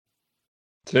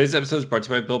Today's episode is brought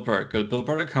to you by Built Bar. Go to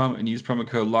BuiltBar.com and use promo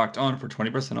code Locked On for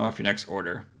 20% off your next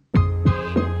order.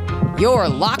 You're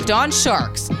Locked On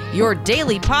Sharks, your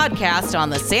daily podcast on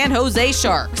the San Jose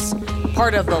Sharks.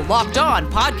 Part of the Locked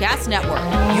On Podcast Network,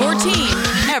 your team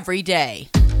every day.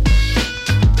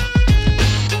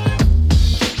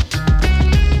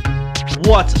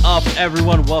 What's up,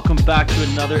 everyone? Welcome back to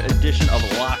another edition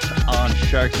of Locked On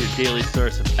Sharks, your daily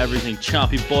source of everything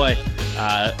Chompy Boy.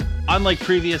 Unlike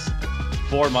previous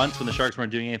 4 months when the Sharks weren't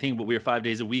doing anything, but we are 5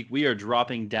 days a week, we are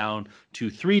dropping down to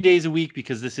 3 days a week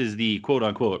because this is the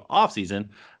quote-unquote off-season.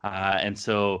 And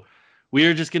so we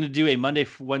are just going to do a Monday,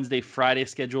 Wednesday, Friday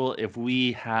schedule. If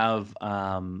we have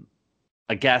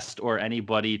a guest or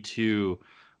anybody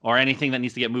or anything that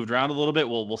needs to get moved around a little bit,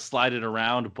 we'll slide it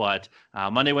around. But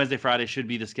Monday, Wednesday, Friday should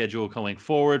be the schedule going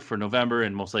forward for November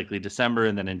and most likely December.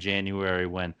 And then in January,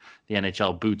 when the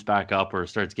NHL boots back up or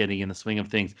starts getting in the swing of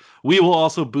things, we will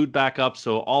also boot back up.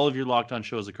 So all of your Locked On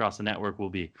shows across the network will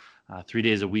be 3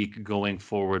 days a week going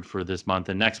forward for this month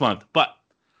and next month. But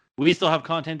we still have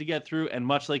content to get through. And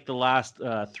much like the last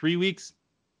 3 weeks,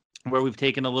 where we've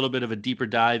taken a little bit of a deeper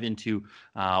dive into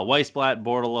Weissblatt,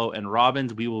 Bordeleau, and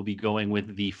Robbins, we will be going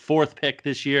with the fourth pick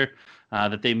this year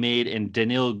that they made in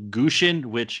Daniil Gushchin,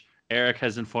 which Eric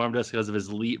has informed us because of his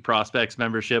Elite Prospects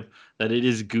membership that it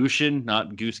is Gushchin,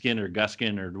 not Gooskin or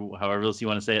Guskin or however else you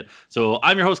want to say it. So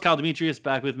I'm your host, Kyle Demetrius.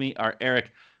 Back with me are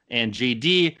Eric and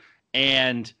JD.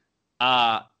 And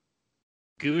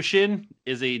Gushchin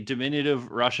is a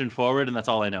diminutive Russian forward, and that's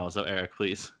all I know. So Eric,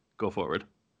 please go forward.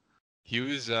 He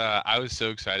was. I was so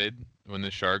excited when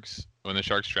the Sharks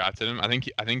drafted him. I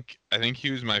think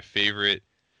he was my favorite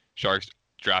Sharks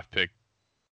draft pick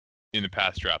in the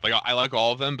past draft. Like I like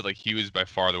all of them, but like he was by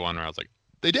far the one where I was like,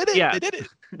 they did it. Yeah. They did it.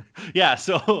 Yeah.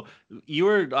 So you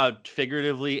were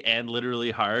figuratively and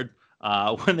literally hard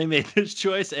when they made this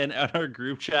choice, and at our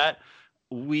group chat,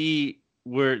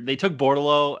 they took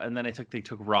Bordeleau, and then they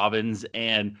took Robbins,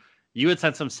 and you had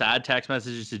sent some sad text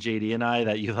messages to JD and I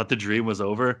that you thought the dream was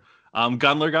over.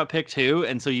 Gunler got picked too,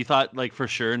 and so you thought like for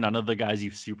sure none of the guys you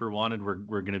super wanted were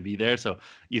going to be there. So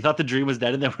you thought the dream was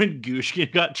dead, and then when Gushchin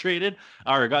got traded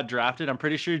or got drafted, I'm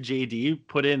pretty sure JD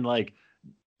put in like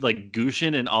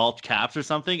Gushchin in all caps or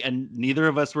something, and neither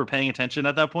of us were paying attention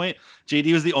at that point.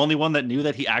 JD was the only one that knew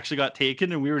that he actually got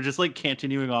taken, and we were just like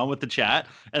continuing on with the chat.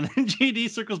 And then JD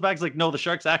circles back, is like, "No, the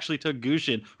Sharks actually took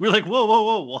Gushchin." We were like,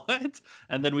 "Whoa, what?"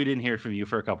 And then we didn't hear from you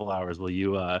for a couple hours. Well,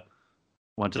 you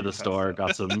went to the store,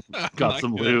 got some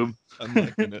lube,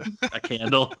 a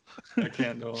candle.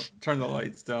 Turn the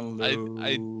lights down low.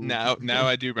 I now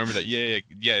I do remember that.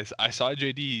 Yes. I saw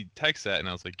JD text that, and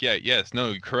I was like, yes,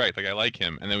 no, correct. Like I like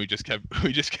him, and then we just kept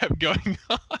going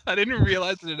on. I didn't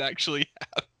realize that it actually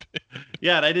happened.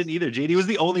 Yeah, and I didn't either. JD was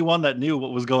the only one that knew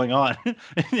what was going on.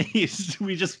 We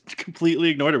just completely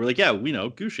ignored it. We're like, yeah, we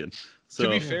know Gushchin. So, to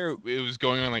be fair, it was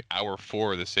going on like hour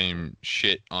 4 of the same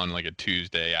shit on like a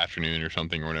Tuesday afternoon or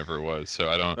something or whatever it was. So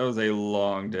That was a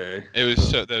long day. That was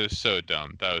so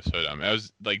dumb. That was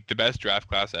like the best draft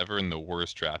class ever and the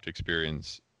worst draft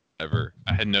experience ever.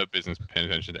 I had no business paying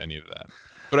attention to any of that,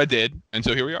 but I did, and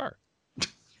so here we are.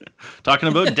 Talking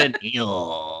about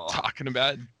Daniil.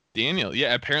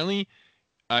 Yeah, apparently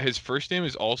his first name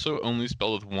is also only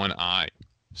spelled with one I.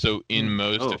 So in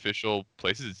most official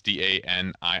places, it's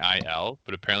Daniil,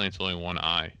 but apparently it's only one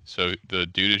I. So the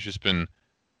dude has just been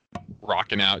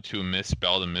rocking out to a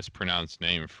misspelled and mispronounced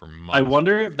name for months. I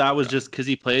wonder if that was just because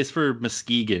he plays for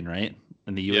Muskegon, right,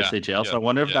 in the USHL. So I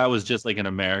wonder if that was just like an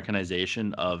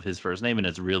Americanization of his first name, and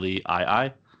it's really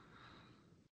I.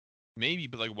 Maybe,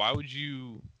 but like, why would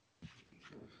you?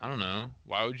 I don't know.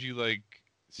 Why would you like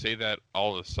say that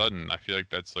all of a sudden? I feel like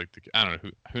that's like I don't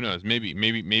know. Who knows? Maybe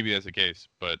that's the case.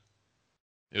 But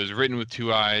it was written with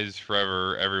 2 I's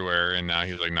forever, everywhere, and now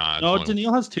he's like, nah. No,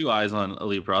 Daniil has 2 I's on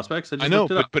Elite Prospects. I know,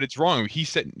 but it's wrong. He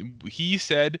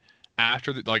said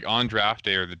after like on draft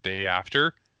day or the day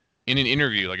after, in an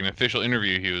interview, like an official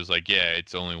interview, he was like, yeah,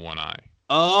 it's only 1 I.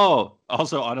 Oh,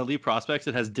 also on Elite Prospects,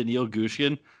 it has Daniil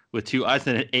Gushchin with 2 I's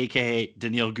and AKA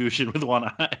Daniil Gushchin with 1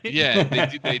 eye. Yeah,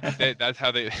 they that's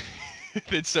how they.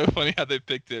 It's so funny how they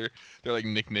picked their like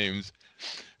nicknames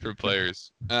for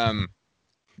players. But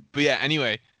yeah,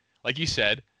 anyway, like you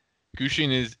said, Gushchin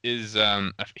is he's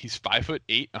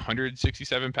 5'8",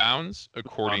 167 pounds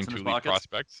according to Elite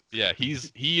Prospects. Yeah,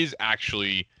 he is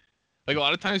actually like a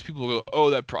lot of times people go, oh,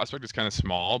 that prospect is kind of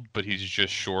small, but he's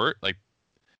just short. Like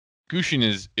Gushchin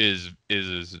is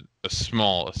a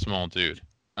small dude.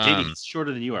 JD, he's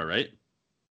shorter than you are, right?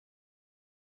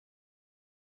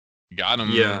 Got him.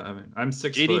 Yeah, I mean, I'm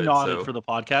 6 JD foot. nodded So for the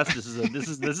podcast. This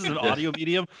is an audio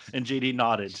medium, and JD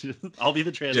nodded. I'll be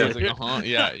the translator. He's like,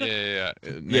 yeah.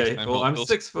 Next time well, I'm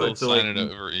 6 foot, he'll so sign like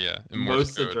it over, in Morse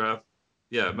most of code.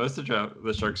 draft, most of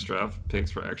the Sharks draft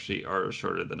picks are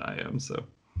shorter than I am. So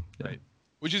Right.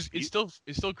 Which is it's still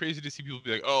crazy to see people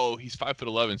be like, oh, he's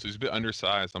 5'11", so he's a bit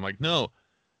undersized. I'm like, no,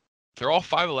 they're all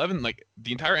 5'11". Like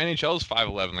the entire NHL is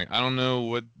 5'11". Like I don't know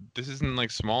what this isn't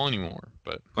like small anymore,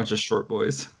 but bunch of short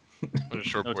boys. bunch of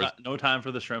short boys. No time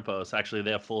for the Shrimpos. Actually, they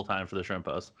have full time for the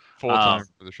Shrimpos. Full time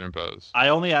for the Shrimpos. I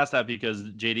only asked that because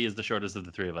JD is the shortest of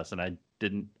the three of us, and I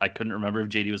couldn't remember if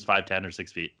JD was 5'10" or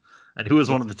 6 feet. I knew it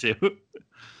was one of the two.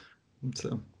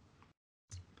 So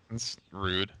That's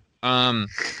rude.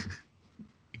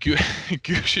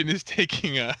 Gushing is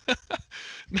taking a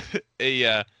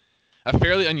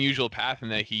fairly unusual path in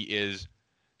that he is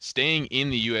staying in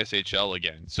the USHL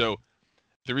again. So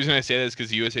the reason I say that is because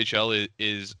the USHL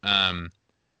is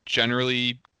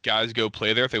generally guys go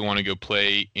play there if they want to go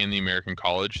play in the American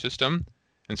college system,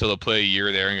 and so they'll play a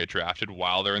year there and get drafted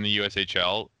while they're in the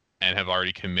USHL and have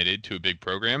already committed to a big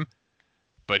program.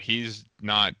 But he's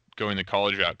not going the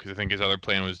college route because I think his other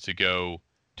plan was to go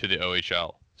to the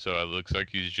OHL. So it looks like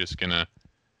he's just gonna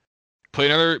play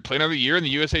another year in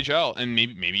the USHL, and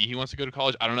maybe he wants to go to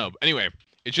college. I don't know. But anyway,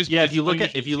 it's just if you look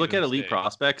at Elite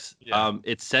Prospects, Yeah.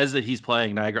 It says that he's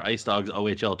playing Niagara Ice Dogs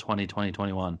OHL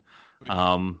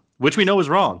 2020-21, which we know is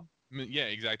wrong. Yeah,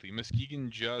 exactly. Muskegon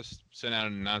just sent out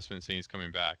an announcement saying he's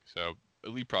coming back. So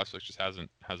Elite Prospects just hasn't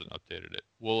updated it.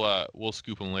 We'll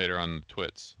scoop him later on the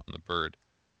twits on the bird.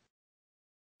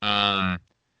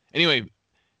 Anyway,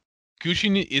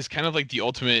 Gushing is kind of like the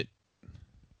ultimate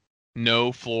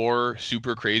no floor,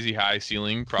 super crazy high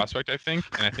ceiling prospect, I think,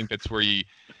 and I think that's where you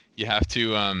have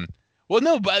to well,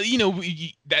 no, but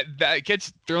that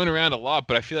gets thrown around a lot,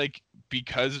 but I feel like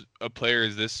because a player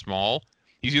is this small,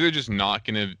 he's either just not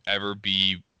going to ever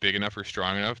be big enough or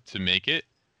strong enough to make it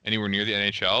anywhere near the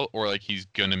NHL, or like he's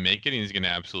going to make it and he's going to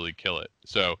absolutely kill it.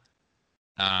 So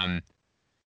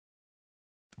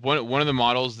one of the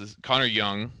models is Connor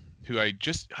Young, who I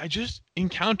just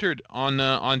encountered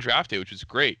on draft day, which is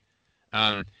great.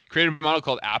 Created a model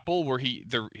called Apple, where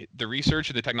the research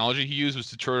and the technology he used was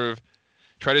to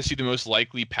try to see the most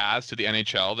likely paths to the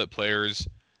NHL that players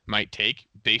might take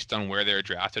based on where they're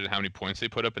drafted and how many points they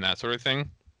put up and that sort of thing.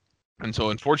 And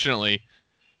so, unfortunately,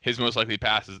 his most likely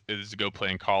path is to go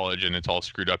play in college, and it's all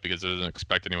screwed up because it doesn't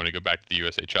expect anyone to go back to the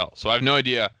USHL. So I have no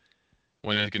idea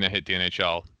when he's going to hit the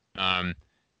NHL.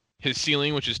 His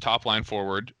ceiling, which is top line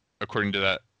forward, according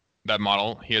to that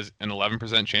model, he has an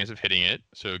 11% chance of hitting it.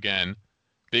 So again,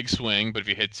 big swing, but if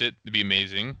he hits it, it'd be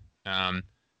amazing.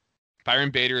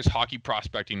 Byron Bader's hockey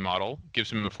prospecting model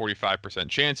gives him a 45%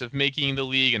 chance of making the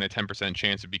league and a 10%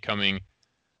 chance of becoming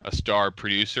a star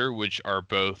producer, which are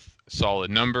both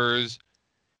solid numbers.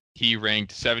 He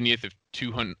ranked 70th of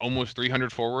 200, almost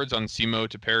 300 forwards on Simo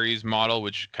Teperi's model,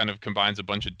 which kind of combines a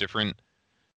bunch of different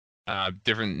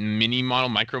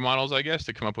micro models, I guess,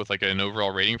 to come up with like an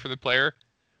overall rating for the player.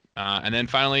 And then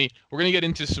finally, we're going to get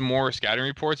into some more scouting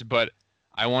reports, but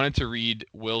I wanted to read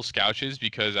Will Scouch's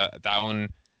because that one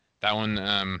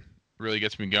really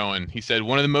gets me going. He said,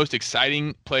 one of the most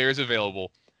exciting players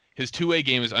available. His two-way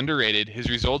game is underrated. His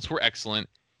results were excellent.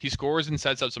 He scores and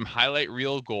sets up some highlight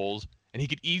reel goals, and he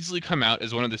could easily come out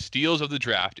as one of the steals of the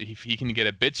draft if he can get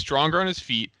a bit stronger on his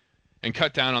feet and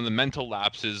cut down on the mental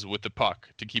lapses with the puck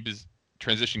to keep his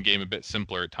transition game a bit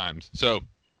simpler at times. So,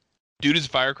 dude is a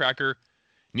firecracker,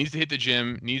 needs to hit the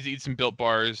gym, needs to eat some Built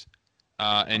Bars,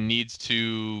 and needs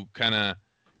to kind of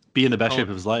be in the best shape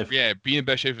of his life. Yeah, be in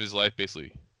the best shape of his life,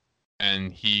 basically.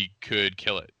 And he could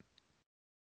kill it.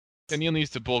 Daniel needs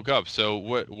to bulk up. So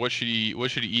what should he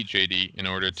eat, JD, in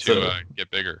order to get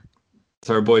bigger?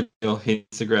 So our boy Neil, he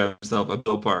needs to grab himself a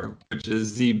Built Bar, which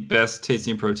is the best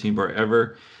tasting protein bar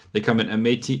ever. They come in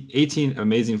 18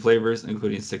 amazing flavors,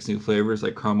 including 6 new flavors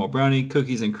like caramel brownie,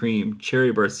 cookies and cream,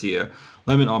 cherry barcia,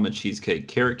 lemon almond cheesecake,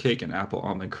 carrot cake, and apple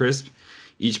almond crisp.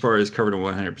 Each bar is covered in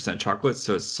 100% chocolate,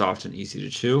 so it's soft and easy to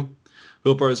chew.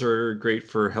 Built Bars are great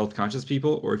for health-conscious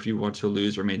people, or if you want to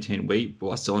lose or maintain weight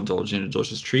while still indulging in a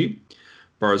delicious treat.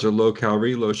 Bars are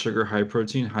low-calorie, low-sugar,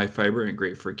 high-protein, high-fiber, and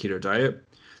great for a keto diet.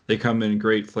 They come in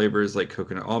great flavors like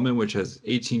coconut almond, which has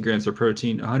 18 grams of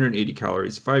protein, 180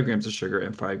 calories, 5 grams of sugar,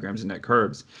 and 5 grams of net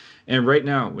carbs. And right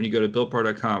now, when you go to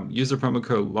BuiltBar.com, use the promo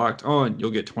code LOCKEDON,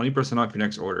 you'll get 20% off your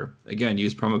next order. Again,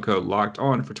 use promo code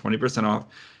LOCKEDON for 20% off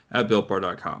at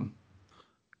BuiltBar.com.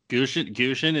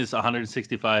 Gushin is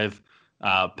 165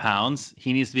 pounds.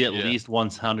 He needs to be at least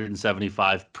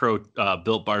 175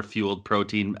 Built Bar fueled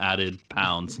protein added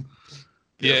pounds.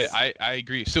 Yeah, Yes. I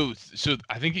agree. So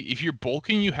I think if you're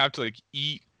bulking, you have to like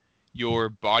eat your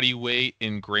body weight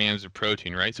in grams of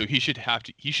protein, right? So he should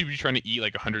be trying to eat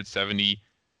like 170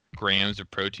 grams of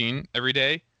protein every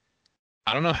day.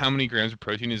 I don't know how many grams of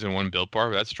protein is in one Built Bar,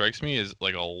 but that strikes me as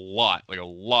like a lot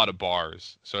of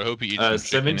bars. So I hope he eats some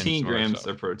chicken and 17 some other grams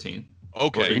stuff. of protein.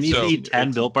 Okay, He needs to so eat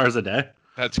 10 Built Bars a day.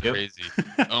 that's Yep. crazy.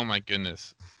 Oh my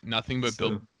goodness, nothing but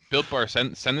So- Built Bar.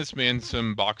 Send this man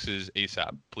some boxes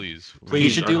ASAP, please.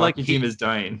 Please, should our do like hockey team is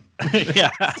dying.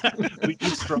 Yeah, we need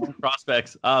strong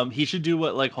prospects. He should do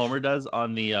what like Homer does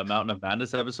on the Mountain of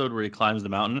Madness episode, where he climbs the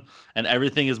mountain and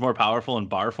everything is more powerful in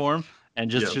bar form, and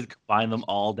just Yep. should combine them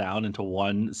all down into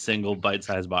one single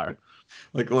bite-sized bar.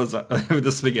 Like lasagna,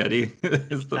 the spaghetti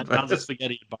is the 10 pounds of best.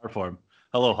 spaghetti in bar form.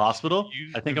 Hello, hospital.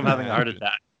 You I think I'm having a heart imagine.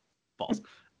 attack. Balls.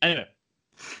 Anyway,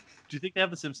 do you think they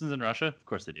have the Simpsons in Russia? Of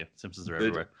course they do. Simpsons are They do.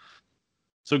 everywhere.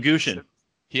 So Gushin,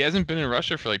 He hasn't been in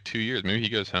Russia for like 2 years. Maybe he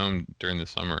goes home during the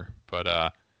summer,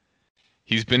 but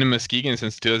he's been in Muskegon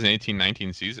since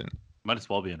 2018-19 season. might as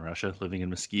well be in Russia, living in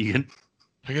Muskegon.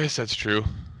 I guess that's true.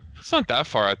 It's not that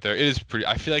far out there. It is pretty.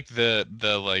 I feel like the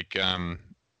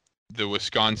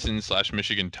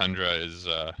Wisconsin/Michigan tundra is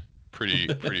pretty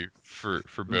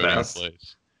foreboding Vast.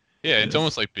 place. Yeah, it's Yes.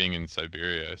 almost like being in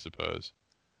Siberia, I suppose.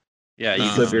 Yeah,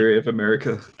 Uh, Siberia of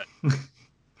America.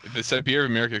 The Siberia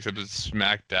of America, except it's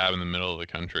smack dab in the middle of the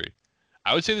country.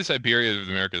 I would say the Siberia of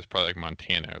America is probably like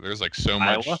Montana. There's like so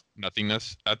much Iowa?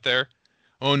 nothingness out there.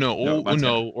 Oh no, No, oh Montana.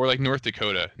 no, or like North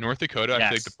Dakota. North Dakota, I feel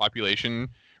like Yes. the population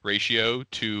ratio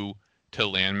to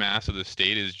land mass of the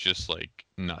state is just like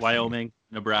nothing. Wyoming,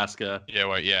 Nebraska. Yeah,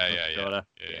 North yeah. Dakota.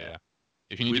 Yeah.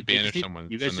 If you need We- to they just banish need- someone,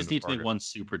 you guys send just them need to make Parker. one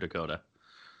Super Dakota.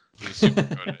 Super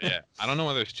Dakota, yeah. I don't know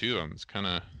why there's two of them. It's kind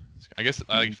of, I guess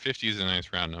Mm-hmm. like 50 is a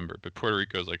nice round number, but Puerto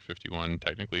Rico is like 51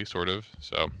 technically, sort of.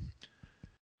 So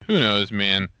who knows,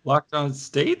 man? Locked on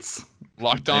states?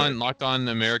 Locked on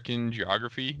American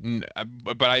geography,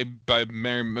 but by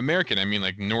American I mean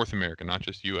like North American, not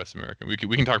just U.S. American. We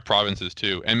can talk provinces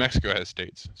too, and Mexico has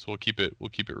states, so we'll keep it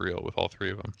real with all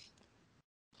three of them.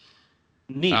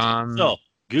 Neat. Um, So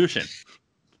Gushin,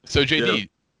 So JD,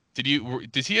 Yeah.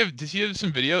 does he have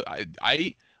some video?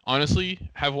 I honestly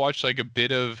have watched like a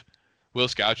bit of Will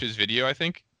Scouch's video, I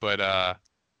think, but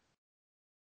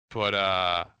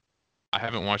I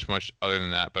haven't watched much other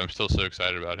than that. But I'm still so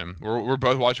excited about him. We're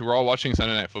all watching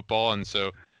Sunday Night Football, and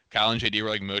so Kyle and JD were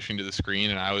like motioning to the screen,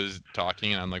 and I was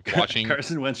talking, and I'm like watching.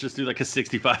 Carson Wentz just threw like a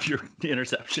 65-yard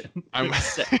interception. I'm-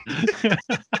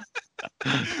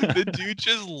 The dude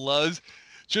just loves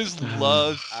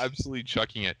absolutely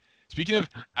chucking it. Speaking of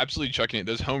absolutely chucking it,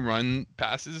 those home run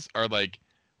passes are like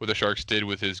what the Sharks did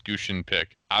with his Gushin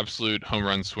pick. Absolute home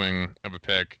run swing of a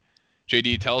pick.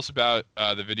 JD, tell us about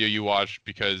the video you watched,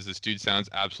 because this dude sounds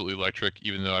absolutely electric,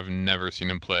 even though I've never seen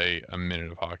him play a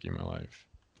minute of hockey in my life.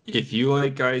 If you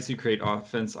like guys who create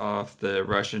offense off the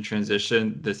Russian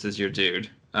transition, this is your dude.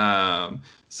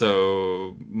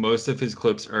 So most of his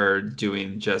clips are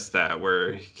doing just that,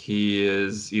 where he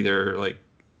is either like,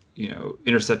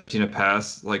 intercepting a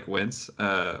pass like Wentz,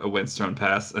 a Wentz thrown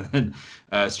pass, and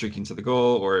then streaking to the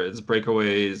goal, or it's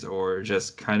breakaways, or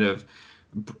just kind of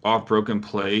off broken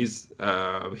plays.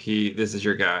 This is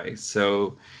your guy.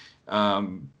 So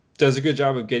does a good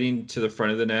job of getting to the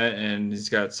front of the net, and he's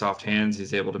got soft hands.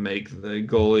 He's able to make the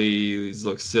goalies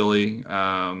look silly.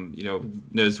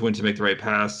 Knows when to make the right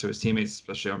pass to his teammates,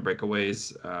 especially on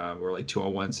breakaways or like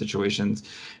 2-on-1 situations.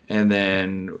 And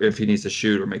then if he needs to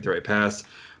shoot or make the right pass,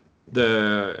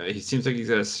 he seems like he's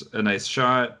got a nice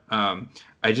shot.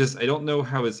 I don't know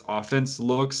how his offense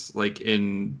looks like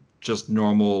in just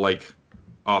normal like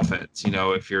offense,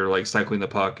 if you're like cycling the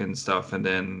puck and stuff, and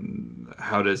then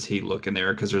how does he look in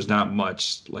there? Because there's not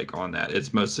much like on that.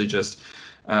 It's mostly just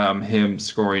him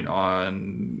scoring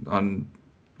on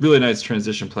really nice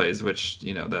transition plays, which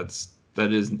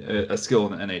that is a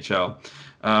skill in the NHL.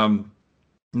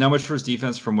 Not much for his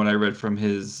defense from what I read from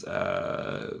his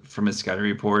scouting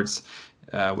reports,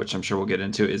 which I'm sure we'll get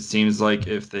into. It seems like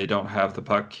if they don't have the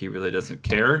puck, he really doesn't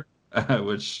care,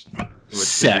 which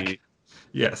Sick.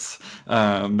 Yes,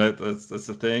 that's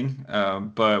the thing.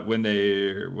 But when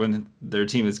their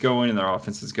team is going and their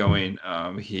offense is going,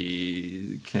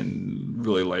 he can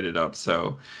really light it up.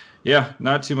 So, yeah,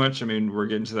 not too much. I mean, we're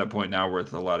getting to that point now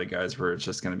with a lot of guys where it's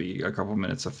just going to be a couple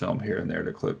minutes of film here and there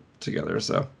to clip together.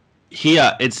 So,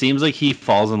 it seems like he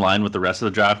falls in line with the rest of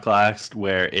the draft class,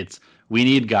 where we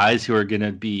need guys who are going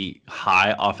to be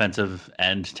high offensive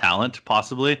end talent,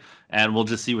 possibly, and we'll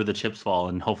just see where the chips fall,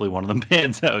 and hopefully one of them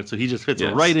pans out. So he just fits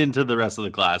Yes. right into the rest of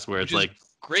the class, where it's Which is like,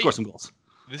 great. score some goals.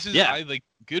 This is Yeah.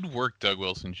 good work, Doug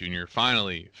Wilson Jr.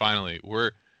 Finally,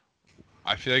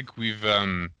 I feel like we've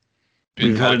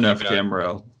We've had enough about, Cam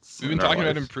Morrell. We've been talking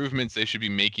about improvements they should be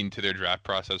making to their draft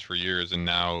process for years, and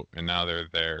now they're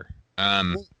there.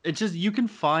 It's just you can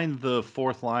find the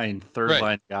fourth line, third Right.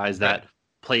 line guys that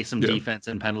play some Yeah. defense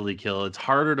and penalty kill. It's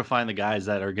harder to find the guys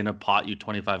that are going to pot you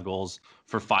 25 goals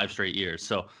for 5 straight years.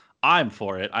 So I'm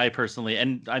for it. I personally,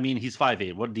 and I mean, he's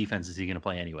 5'8". What defense is he going to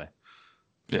play anyway?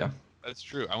 Yeah. That's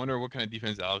true. I wonder what kind of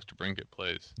defense Alex DeBrincat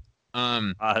plays.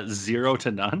 0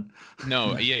 to none.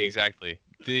 No, yeah, exactly.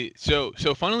 So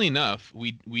funnily enough,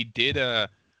 we did a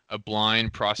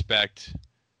blind prospect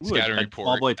scouting a report.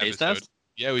 small boy taste episode. test?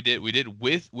 Yeah, we did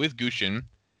with Gushin,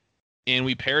 and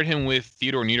we paired him with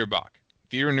Theodor Niederbach.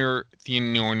 Theodor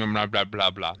blah blah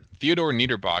blah blah. Theodor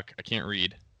Niederbach, I can't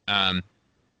read.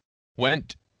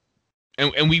 Went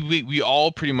and we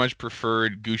all pretty much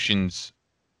preferred Gushin's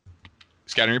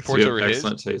scouting reports over his.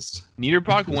 Excellent taste.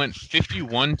 Niederbach went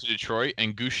 51 to Detroit,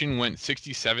 and Gushin went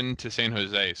 67 to San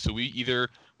Jose. So we either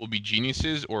will be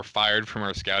geniuses or fired from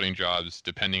our scouting jobs,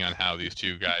 depending on how these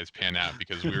two guys pan out.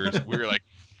 Because we were like,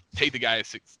 take the guy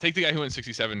who went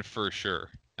 67 for sure.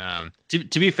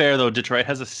 To be fair though, Detroit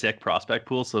has a sick prospect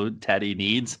pool, so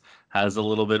Teddy has a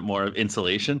little bit more of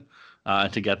insulation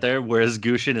to get there. Whereas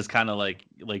Gushin is kind of like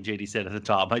JD said at the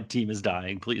top, my team is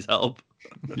dying, please help.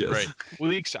 Yes. Right.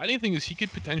 Well, the exciting thing is he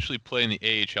could potentially play in the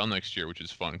AHL next year, which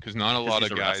is fun because not a lot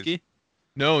of guys.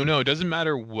 No, it doesn't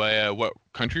matter what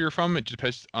country you're from. It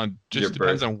depends on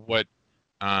what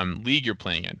league you're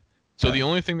playing in. So the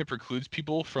only thing that precludes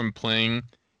people from playing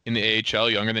in the AHL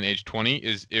younger than age 20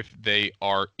 is if they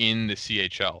are in the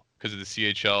CHL because of the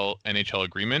CHL NHL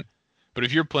agreement. But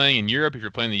if you're playing in Europe, if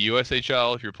you're playing the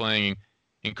USHL, if you're playing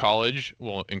in college,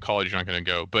 well, in college you're not going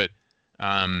to go, but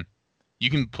you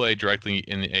can play directly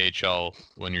in the AHL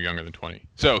when you're younger than 20.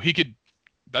 So he could.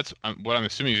 That's what I'm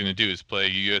assuming he's going to do is play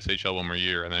USHL one more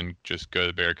year and then just go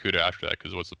to Barracuda after that.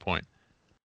 Because what's the point?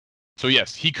 So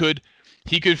yes, he could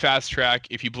fast track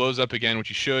if he blows up again, which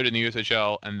he should in the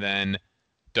USHL, and then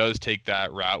does take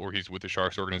that route where he's with the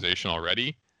Sharks organization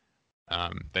already.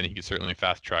 Then he could certainly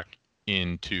fast track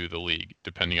into the league,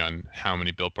 depending on how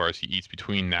many Built Bars he eats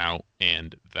between now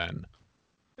and then.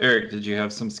 Eric, did you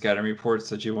have some scouting reports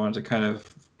that you wanted to kind of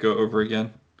go over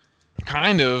again?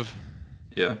 Kind of.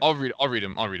 Yeah. I'll read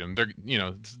them.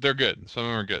 They're good. Some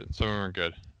of them are good. Some of them are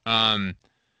good. I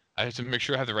have to make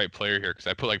sure I have the right player here because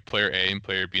I put like player A and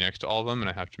player B next to all of them, and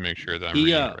I have to make sure that I'm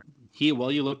reading it right.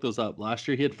 While you look those up, last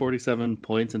year he had 47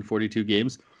 points in 42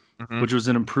 games, which was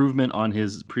an improvement on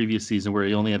his previous season where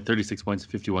he only had 36 points in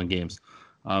 51 games,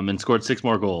 and scored 6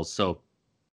 more goals. So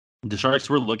the Sharks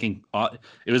were looking.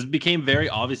 Became very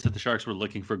obvious that the Sharks were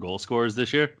looking for goal scorers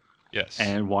this year. Yes.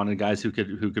 And wanted guys who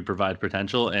could provide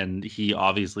potential, and he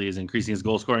obviously is increasing his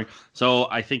goal scoring. So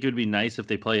I think it would be nice if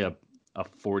they play a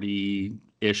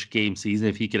 40-ish game season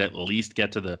if he could at least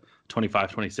get to the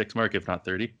 25-26 mark, if not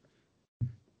 30.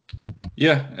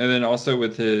 Yeah, and then also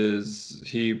with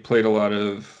he played a lot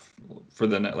for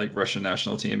the Russian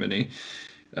national team, and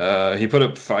he put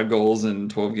up 5 goals in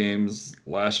 12 games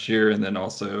last year, and then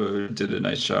also did a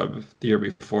nice job the year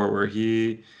before where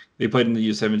they played in the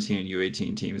U17 and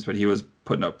U18 teams, but he was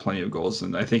putting up plenty of goals,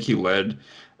 and I think he led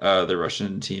the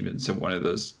Russian team in one of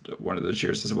those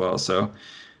years as well. So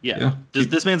yeah.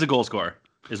 This man's a goal scorer,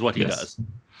 is what he does.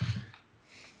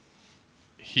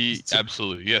 He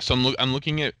absolutely yes. Yeah, I'm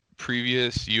looking at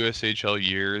previous USHL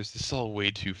years. This is all way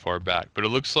too far back, but it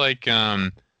looks like we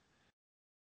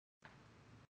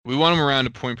want him around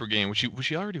a point per game, which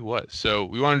he already was. So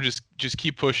we want to just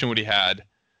keep pushing what he had.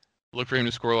 Look for him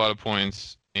to score a lot of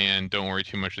points. And don't worry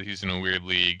too much that he's in a weird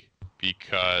league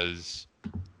because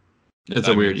it's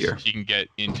a weird year. He can get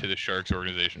into the Sharks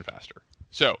organization faster.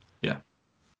 So yeah.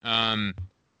 In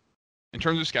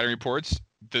terms of scouting reports,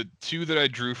 the 2 that I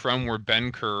drew from were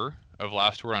Ben Kerr of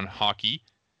Last Word on Hockey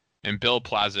and Bill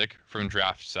Plazik from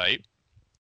Draft Site.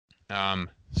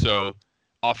 So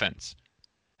offense,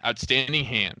 outstanding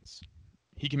hands.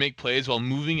 He can make plays while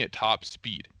moving at top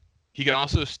speed. He can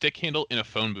also stick handle in a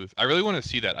phone booth. I really want to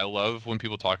see that. I love when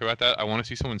people talk about that. I want to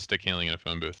see someone stick handling in a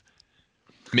phone booth.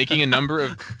 Making a number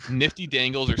of nifty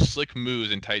dangles or slick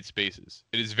moves in tight spaces.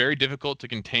 It is very difficult to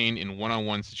contain in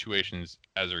one-on-one situations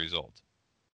as a result.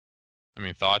 I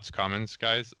mean, thoughts, comments,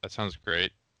 guys? That sounds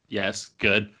great. Yes,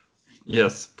 good.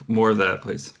 Yes, more of that,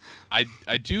 please. I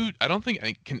don't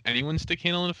think can anyone stick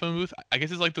handle in a phone booth? I guess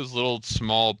it's like those little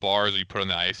small bars that you put on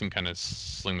the ice and kind of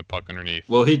sling the puck underneath.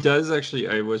 Well, he does actually.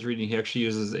 I was reading. He actually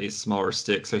uses a smaller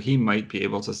stick, so he might be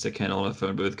able to stick handle in a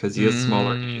phone booth because he has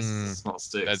smaller. He's a small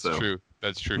stick. That's true.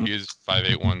 That's true. He is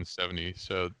 5'8", 170.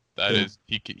 So that is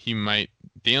he might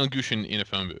Daniel Gushin in a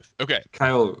phone booth. Okay.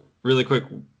 Kyle, really quick,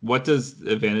 what does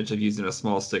the advantage of using a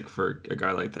small stick for a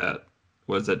guy like that?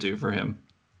 What does that do for him?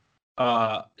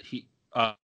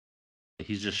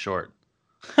 He's just short.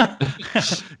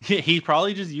 He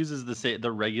probably just uses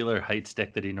the regular height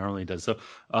stick that he normally does. So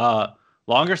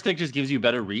longer stick just gives you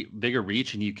bigger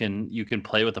reach, and you can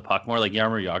play with the puck more. Like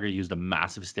Jaromir Jagr used a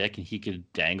massive stick, and he could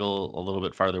dangle a little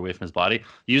bit farther away from his body.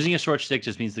 Using a short stick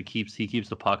just means he keeps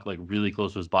the puck like really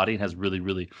close to his body and has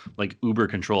really like uber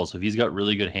control. So if he's got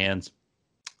really good hands,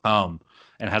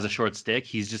 and has a short stick,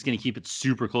 he's just going to keep it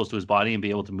super close to his body and be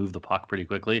able to move the puck pretty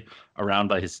quickly around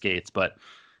by his skates. But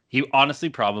he honestly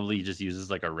probably just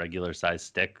uses like a regular size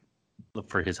stick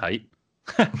for his height.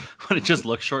 But it just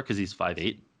looks short because he's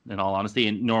 5'8", in all honesty.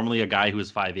 And normally a guy who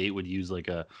is 5'8" would use like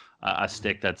a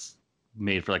stick that's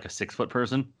made for like a 6-foot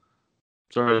person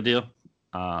sort of deal.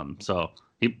 So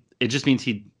it just means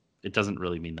it doesn't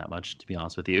really mean that much, to be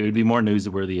honest with you. It would be more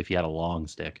newsworthy if he had a long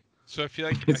stick. So I feel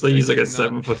like it's like he's like a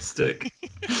 7-foot stick.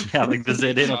 Yeah, like the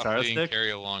Zdeno Chara stick.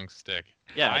 Carry a long stick.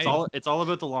 Yeah, it's all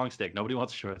about the long stick. Nobody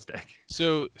wants a short stick.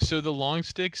 So the long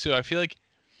stick. So I feel like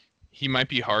he might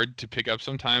be hard to pick up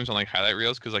sometimes on like highlight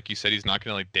reels because, like you said, he's not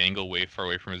gonna like dangle way far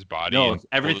away from his body. No,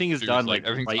 everything is done like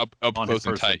everything's right up on close his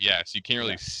and person. tight. Yeah, so you can't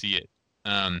really see it,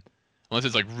 unless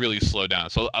it's like really slowed down.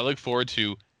 So I look forward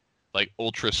to like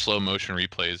ultra slow motion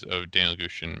replays of Daniel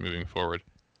Gushchin moving forward.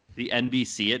 The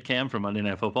NBC it Cam from Monday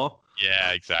Night Football.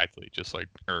 Yeah, exactly. Just like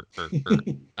all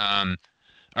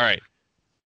right.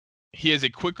 He has a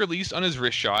quick release on his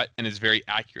wrist shot and is very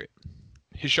accurate.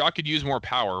 His shot could use more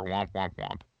power, womp womp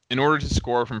womp, in order to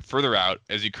score from further out,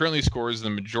 as he currently scores the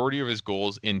majority of his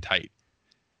goals in tight.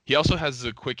 He also has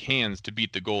the quick hands to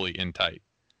beat the goalie in tight.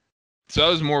 So that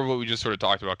was more of what we just sort of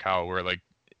talked about, Kyle, where like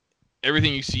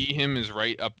everything you see him is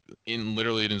right up in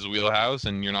literally in his wheelhouse,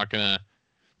 and you're not gonna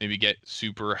maybe get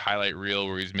super highlight reel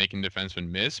where he's making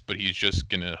defensemen miss, but he's just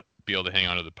gonna be able to hang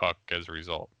on to the puck as a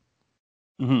result.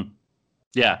 Mm-hmm.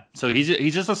 Yeah, so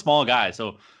he's just a small guy.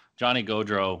 So Johnny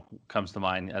Gaudreau comes to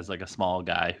mind as like a small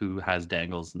guy who has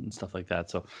dangles and stuff like that.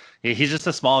 So he's just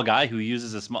a small guy who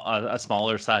uses a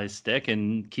smaller size stick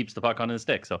and keeps the puck on his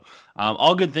stick. So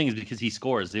all good things because he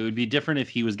scores. It would be different if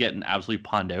he was getting absolutely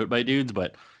punned out by dudes,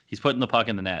 but he's putting the puck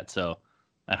in the net. So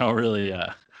I don't really.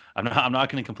 I'm not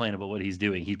going to complain about what he's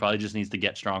doing. He probably just needs to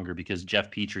get stronger because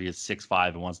Jeff Petrie is 6'5"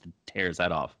 and wants to tear his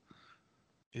head off.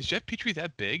 Is Jeff Petrie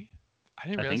that big? I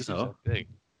didn't realize he he was so. that big.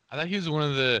 I thought he was one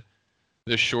of the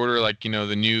shorter, like, you know,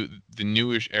 the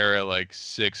newish era, like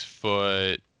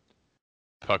 6-foot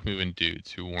puck moving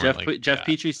dudes who weren't Jeff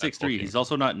Petrie's 6'3". He's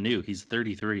also not new. He's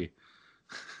 33.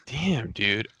 Damn,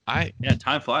 dude. Yeah,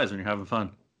 time flies when you're having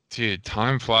fun. Dude,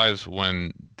 time flies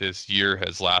when this year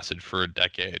has lasted for a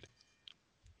decade.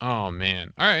 Oh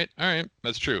man. All right.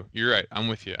 That's true. You're right. I'm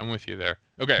with you there.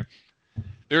 Okay.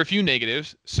 There are a few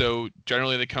negatives. So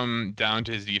generally they come down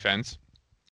to his defense.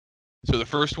 So the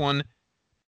first one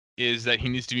is that he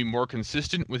needs to be more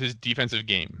consistent with his defensive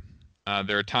game.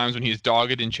 There are times when he is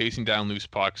dogged in chasing down loose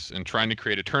pucks and trying to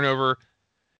create a turnover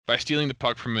by stealing the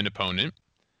puck from an opponent.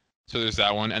 So there's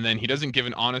that one. And then he doesn't give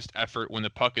an honest effort when the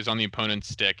puck is on the opponent's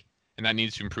stick, and that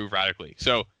needs to improve radically.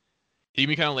 So he can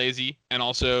be kind of lazy, and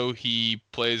also he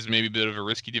plays maybe a bit of a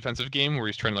risky defensive game where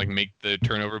he's trying to like make the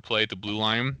turnover play at the blue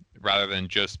line rather than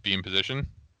just be in position.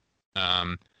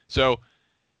 So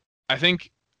I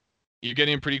think you're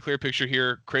getting a pretty clear picture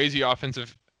here. Crazy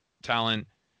offensive talent,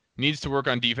 needs to work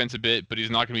on defense a bit, but he's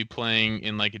not going to be playing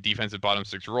in like a defensive bottom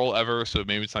six role ever, so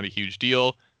maybe it's not a huge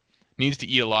deal. Needs to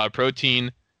eat a lot of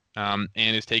protein, and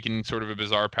is taking sort of a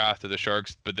bizarre path to the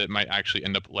Sharks, but that might actually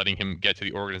end up letting him get to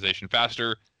the organization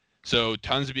faster. So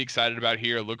tons to be excited about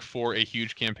here. Look for a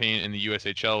huge campaign in the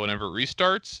USHL whenever it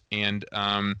restarts. And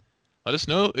let us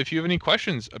know if you have any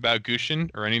questions about Gushchin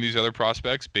or any of these other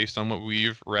prospects based on what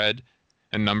we've read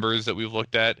and numbers that we've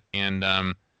looked at, and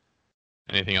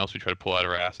anything else we try to pull out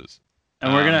of our asses.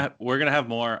 And we're gonna have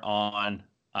more on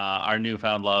our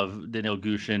newfound love, Daniel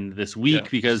Gushchin, this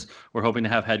week because we're hoping to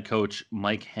have head coach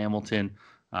Mike Hamilton,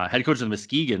 head coach of the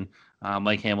Muskegon,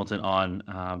 Mike Hamilton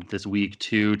on this week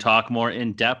to talk more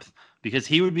in depth because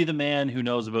he would be the man who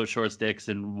knows about short sticks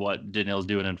and what Daniel's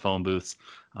doing in phone booths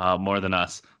more than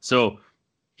us. So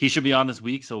he should be on this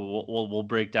week. So we'll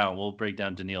break down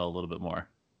Daniel a little bit more.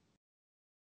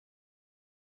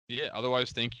 Yeah.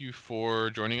 Otherwise, thank you for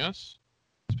joining us.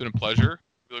 It's been a pleasure.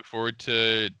 We look forward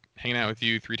to hanging out with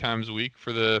you 3 times a week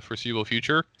for the foreseeable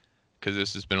future because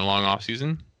this has been a long off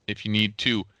season. If you need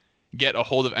to get a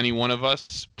hold of any one of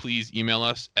us, please email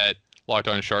us at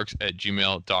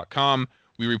lockedonsharks@gmail.com.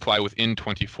 We reply within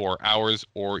 24 hours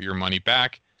or your money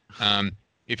back.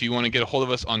 If you want to get a hold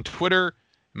of us on Twitter,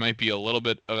 might be a little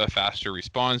bit of a faster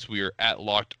response. We are at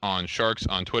Locked On Sharks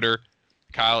on Twitter.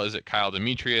 Kyle is at Kyle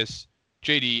Demetrius.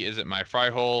 JD is at My Fry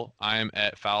Hole. I'm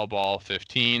at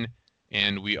Foulball15.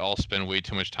 And we all spend way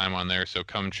too much time on there, so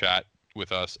come chat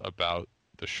with us about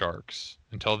the Sharks.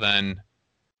 Until then,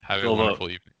 have a wonderful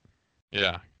evening.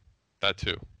 Yeah, that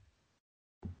too.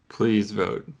 Please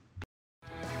vote.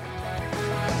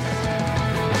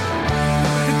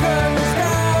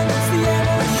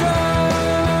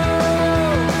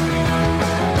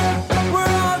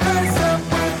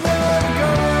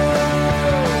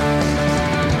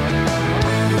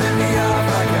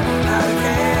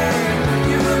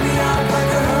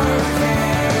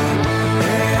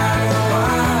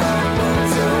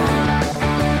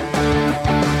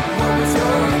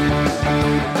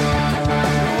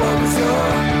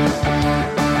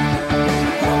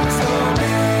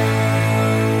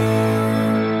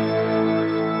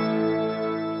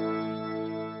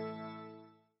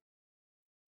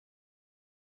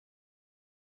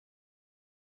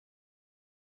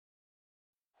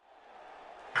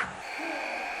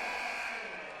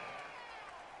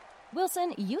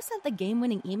 Wilson, you sent the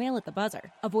game-winning email at the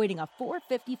buzzer, avoiding a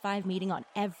 4:55 meeting on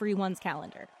everyone's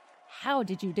calendar. How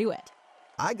did you do it?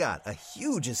 I got a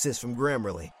huge assist from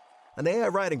Grammarly, an AI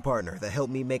writing partner that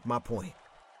helped me make my point.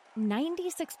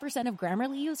 96% of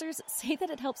Grammarly users say that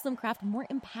it helps them craft more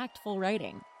impactful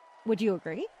writing. Would you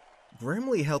agree?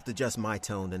 Grammarly helped adjust my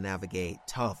tone to navigate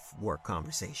tough work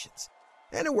conversations.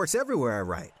 And it works everywhere I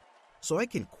write, so I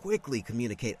can quickly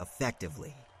communicate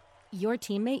effectively. Your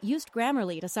teammate used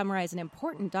Grammarly to summarize an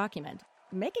important document,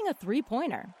 making a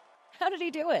 3-pointer. How did he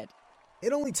do it?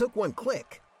 It only took one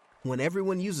click. When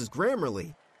everyone uses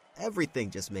Grammarly, everything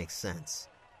just makes sense.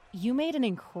 You made an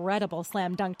incredible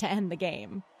slam dunk to end the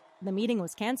game. The meeting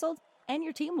was canceled, and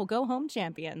your team will go home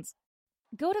champions.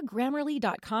 Go to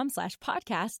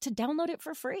Grammarly.com/podcast to download it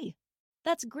for free.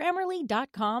 That's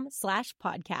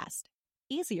Grammarly.com/podcast.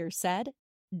 Easier said,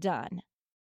 done.